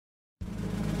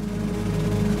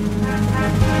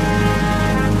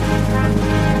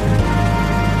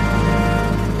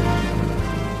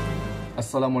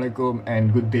Assalamualaikum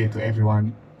and good day to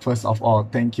everyone. First of all,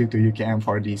 thank you to UKM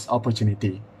for this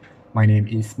opportunity. My name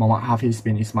is Muhammad Hafiz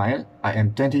bin Ismail. I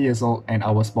am 20 years old and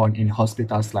I was born in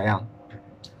Hospital Selayang.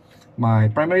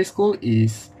 My primary school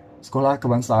is Sekolah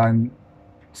Kebangsaan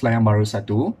Selayang Baru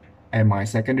 1 and my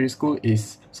secondary school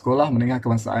is Sekolah Menengah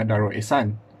Kebangsaan Darul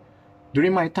Ihsan.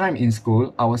 During my time in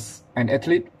school, I was an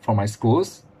athlete for my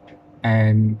schools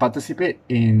and participate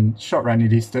in short running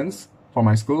distance for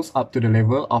my schools up to the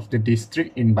level of the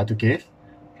district in Batu Cave.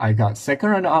 I got second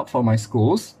runner-up for my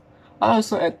schools. I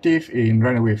also active in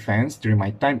runaway fans during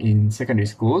my time in secondary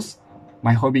schools.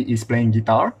 My hobby is playing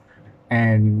guitar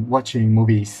and watching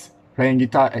movies. Playing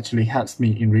guitar actually helps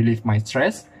me in relieve my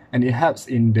stress and it helps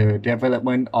in the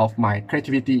development of my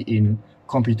creativity in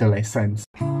computer lessons.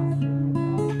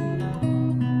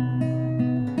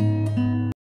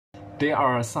 There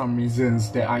are some reasons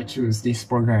that I choose this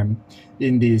program.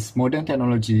 In this modern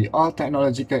technology, all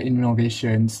technological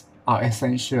innovations are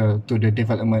essential to the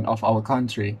development of our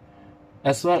country.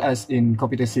 As well as in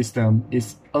computer system,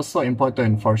 is also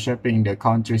important for shaping the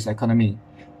country's economy.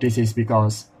 This is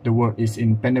because the world is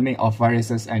in pandemic of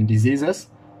viruses and diseases.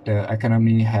 The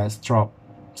economy has dropped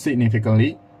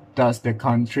significantly. Thus, the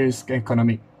country's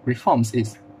economic reforms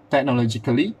is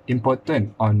technologically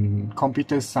important on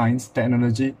computer science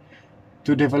technology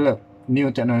to develop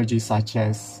new technologies such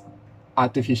as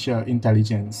artificial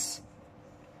intelligence.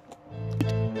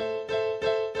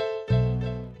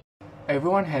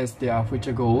 Everyone has their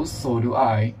future goals, so do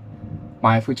I.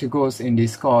 My future goals in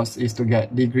this course is to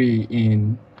get degree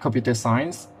in computer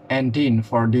science and dean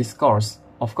for this course,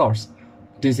 of course.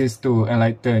 This is to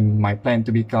enlighten my plan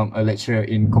to become a lecturer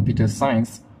in computer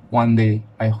science one day,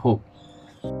 I hope.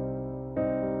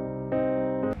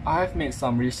 I have made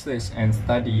some research and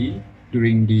study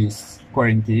during this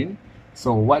quarantine.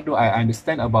 So what do I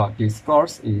understand about this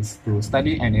course is to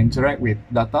study and interact with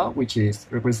data which is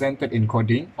represented in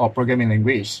coding or programming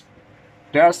language.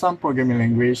 There are some programming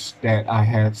language that I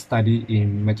have studied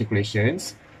in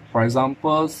matriculations. For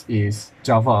example, is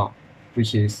Java,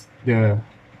 which is the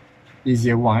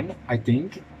easier one, I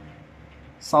think.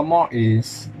 Some more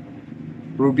is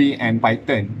Ruby and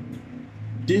Python.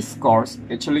 This course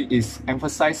actually is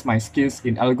emphasize my skills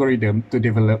in algorithm to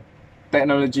develop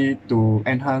technology to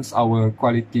enhance our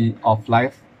quality of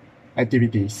life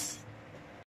activities.